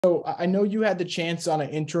So I know you had the chance on an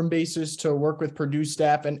interim basis to work with Purdue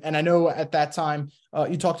staff, and I know at that time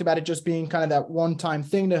you talked about it just being kind of that one-time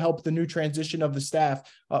thing to help the new transition of the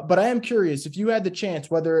staff. But I am curious, if you had the chance,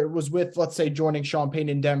 whether it was with, let's say, joining Sean Payne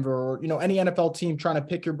in Denver, or any NFL team trying to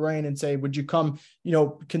pick your brain and say, would you come,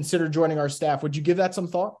 consider joining our staff? Would you give that some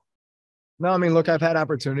thought? No, I mean, look, I've had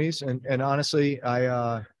opportunities, and honestly,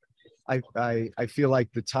 I feel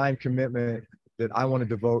like the time commitment that I want to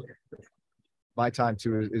devote my time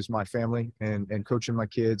to is my family and coaching my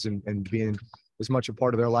kids and being as much a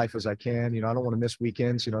part of their life as I can. I don't want to miss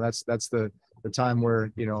weekends. That's the time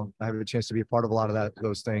where, I have a chance to be a part of a lot of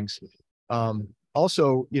those things.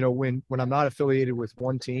 Also, when I'm not affiliated with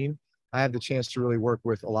one team, I have the chance to really work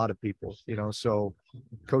with a lot of people, so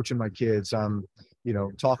coaching my kids,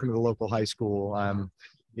 talking to the local high school,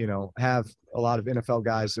 have a lot of NFL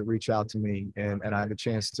guys that reach out to me and I have a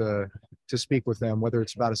chance to speak with them, whether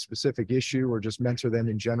it's about a specific issue or just mentor them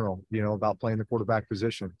in general, about playing the quarterback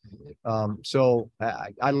position. So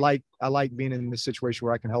I like being in this situation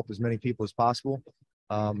where I can help as many people as possible.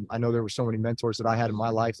 I know there were so many mentors that I had in my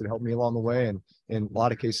life that helped me along the way. And in a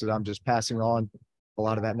lot of cases, I'm just passing on a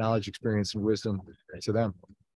lot of that knowledge, experience, and wisdom to them.